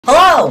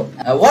Hello,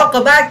 and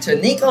welcome back to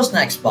Nico's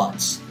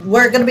NextBots.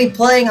 We're gonna be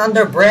playing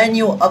under brand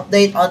new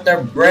update on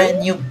their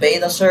brand new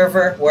beta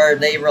server, where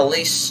they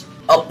release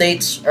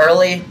updates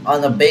early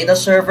on the beta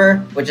server,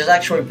 which is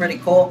actually pretty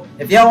cool.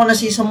 If y'all want to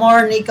see some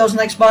more Nico's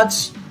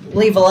NextBots,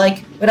 leave a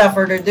like. Without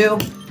further ado,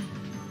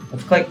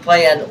 let's click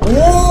play and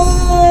ooh,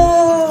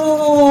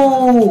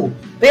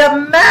 we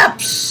have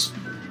maps,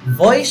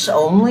 voice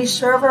only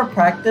server,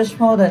 practice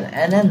mode,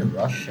 and NN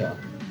Russia.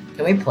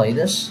 Can we play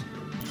this?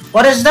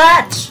 What is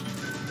that?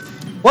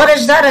 What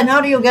is that and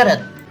how do you get it?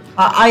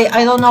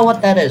 I don't know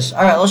what that is.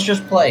 Alright, let's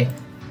just play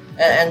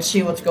and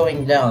see what's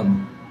going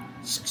down.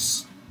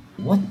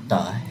 What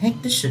the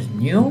heck? This is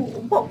new?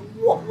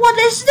 What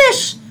is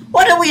this?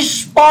 Why do we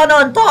spawn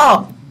on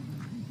top?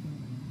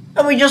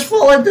 And we just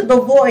fall into the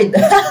void.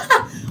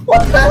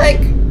 What the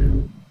heck?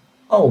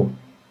 Oh.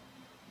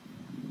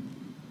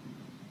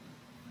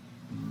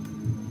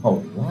 Oh,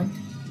 what?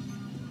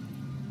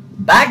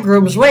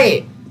 Backrooms?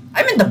 Wait.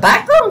 I'm in the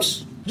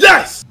backrooms?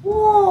 Yes!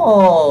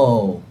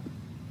 Whoa!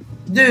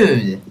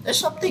 Dude,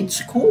 this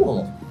update's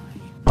cool.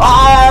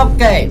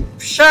 Okay,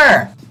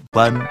 sure.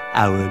 1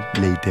 hour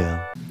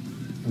later.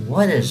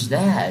 What is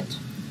that?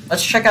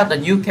 Let's check out the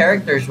new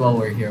characters while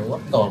we're here.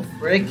 What the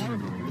frick?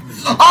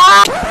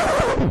 Ah!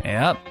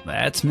 Yep,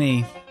 that's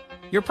me.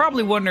 You're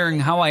probably wondering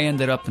how I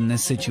ended up in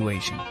this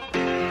situation.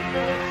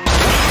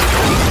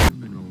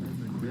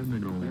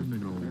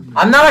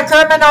 I'm not a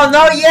criminal,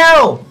 no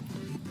you!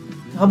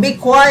 I'll be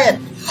quiet.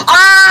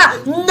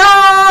 Ah!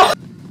 No!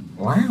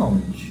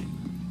 Lounge.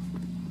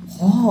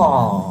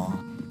 Oh.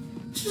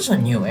 This is a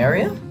new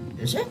area,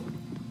 is it?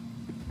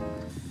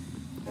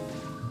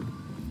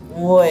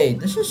 Wait,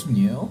 this is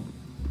new?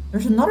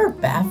 There's another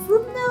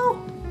bathroom now?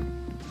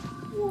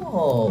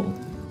 Whoa.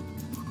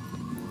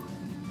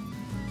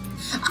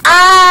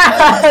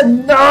 Ah!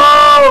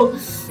 No! I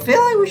feel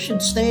like we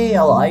should stay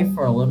alive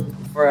for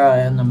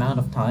an amount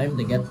of time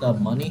to get the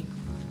money.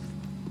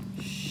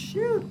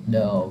 Shoot,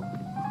 no.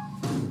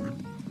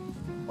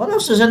 What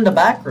else is in the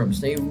backrooms?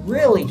 They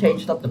really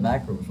changed up the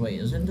backrooms. Wait,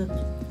 isn't it?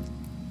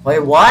 Wait,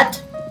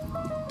 what?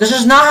 This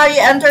is not how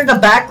you enter the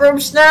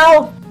backrooms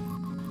now?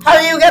 How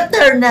do you get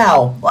there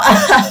now?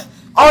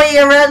 Oh,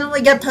 you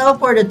randomly get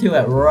teleported to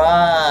it.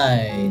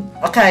 Right.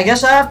 Okay, I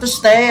guess I have to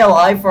stay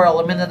alive for a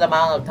limited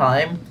amount of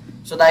time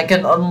so that I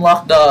can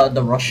unlock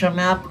the Russia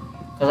map.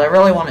 Because I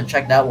really want to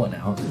check that one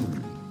out.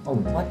 Oh,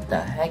 what the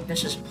heck?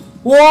 This is...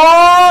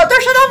 Whoa!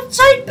 There's an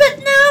outside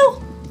bit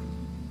now!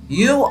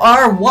 You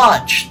are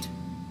watched.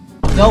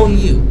 No,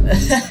 you.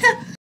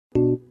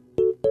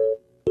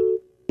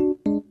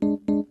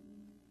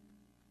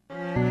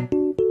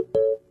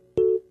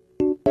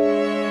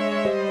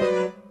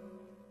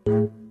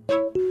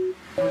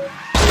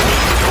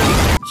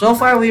 So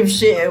far, we've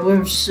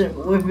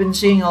been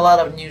seeing a lot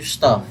of new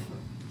stuff.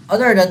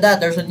 Other than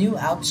that, there's a new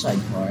outside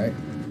part.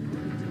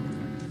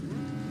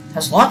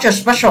 Has launched a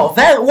special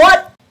event.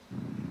 What?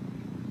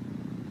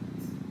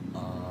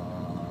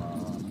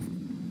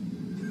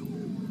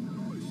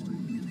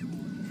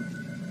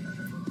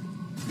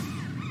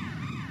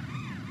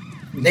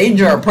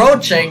 Danger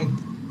approaching.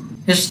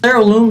 His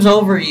stair looms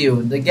over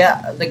you. The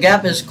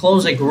gap is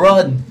closing.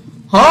 Run.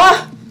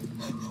 Huh?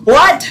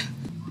 What?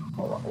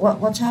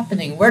 What's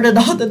happening? Where did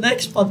all the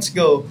NextBots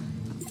go?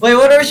 Wait,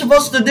 what are we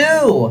supposed to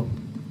do?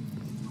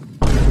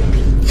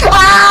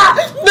 Ah!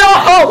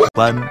 No!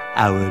 1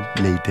 hour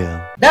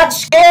later. That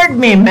scared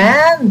me,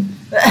 man.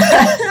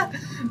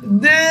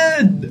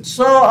 Dude.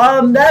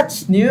 So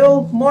that's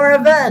new. More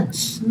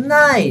events.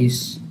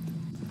 Nice.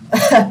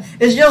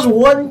 It's just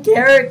one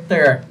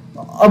character.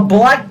 A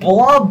black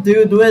blob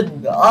dude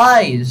with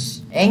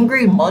eyes.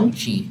 Angry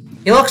Munchie.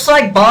 He looks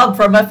like Bob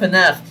from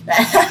FNF.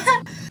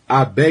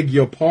 I beg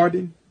your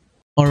pardon?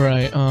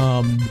 Alright,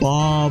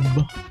 Bob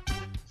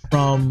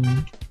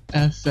from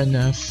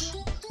FNF.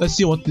 Let's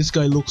see what this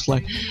guy looks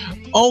like.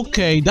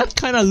 Okay, that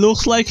kinda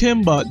looks like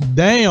him, but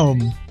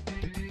damn.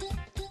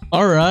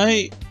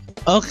 Alright.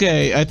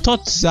 Okay, I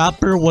thought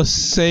Zapper was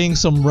saying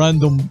some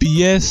random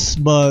BS,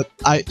 but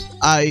I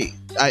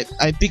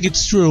think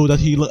it's true that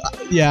he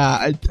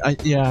yeah.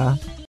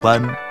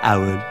 1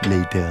 hour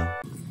later.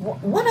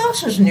 What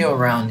else is new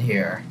around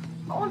here?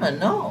 I wanna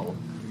know.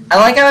 I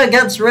like how it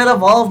gets rid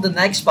of all of the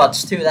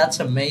NextBots too. That's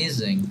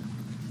amazing.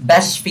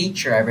 Best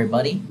feature,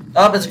 everybody.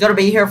 Oh, it's gonna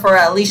be here for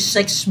at least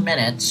 6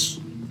 minutes.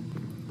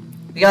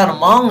 We got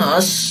Among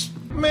Us.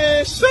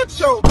 Man, shut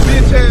your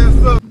bitch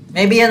ass up.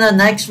 Maybe in the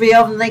next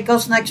video of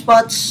Nico's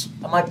NextBots,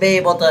 I might be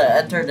able to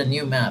enter the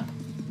new map.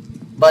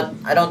 But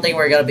I don't think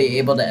we're gonna be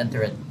able to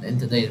enter it in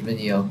today's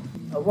video.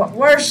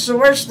 Where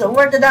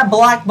did that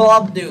black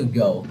blob dude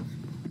go?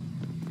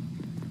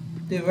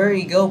 Dude, where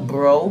you go,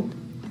 bro?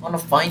 I wanna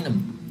find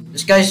him.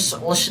 This guy's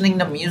listening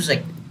to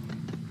music.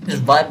 He's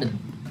vibing.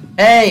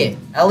 Hey,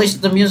 at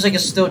least the music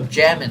is still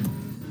jamming.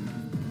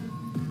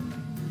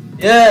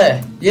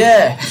 Yeah.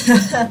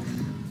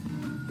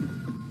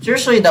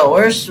 Seriously though,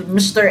 where's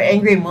Mr.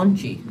 Angry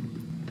Munchie?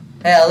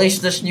 Hey, at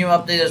least this new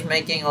update is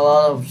making a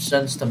lot of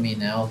sense to me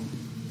now.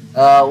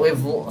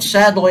 We've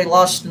sadly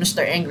lost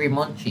Mr. Angry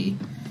Munchie.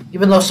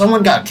 Even though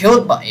someone got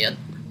killed by it.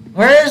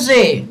 Where is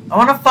he? I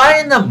wanna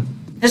find him!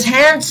 He's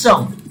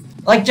handsome!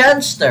 Like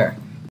Jenster.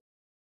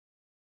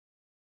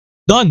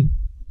 Done.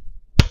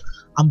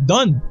 I'm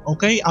done,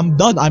 okay? I'm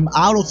done. I'm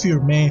out of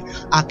here, man.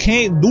 I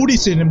can't do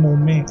this anymore,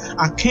 man.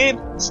 I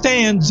can't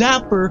stand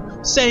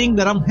Zapper saying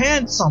that I'm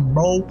handsome,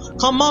 bro.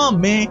 Come on,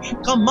 man.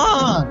 Come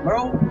on,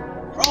 bro.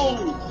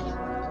 Bro.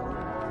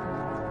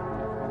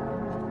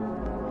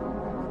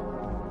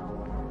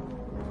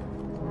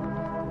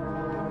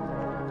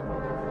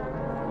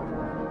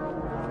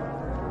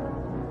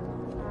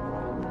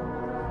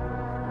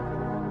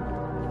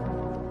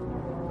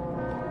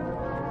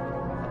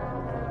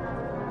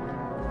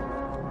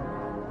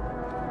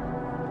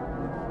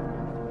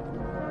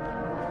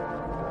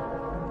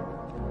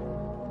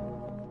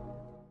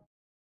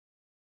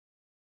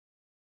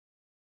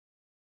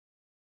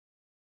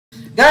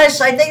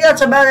 Guys, I think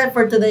that's about it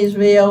for today's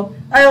video.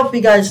 I hope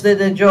you guys did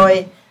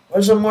enjoy.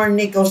 Or some more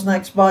Nico's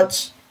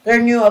NextBots.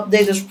 Their new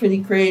update is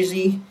pretty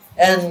crazy.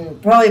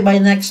 And probably by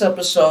next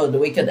episode,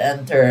 we could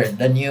enter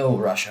the new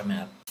Russia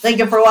map. Thank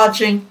you for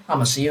watching. I'm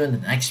gonna see you in the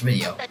next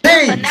video.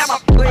 Peace!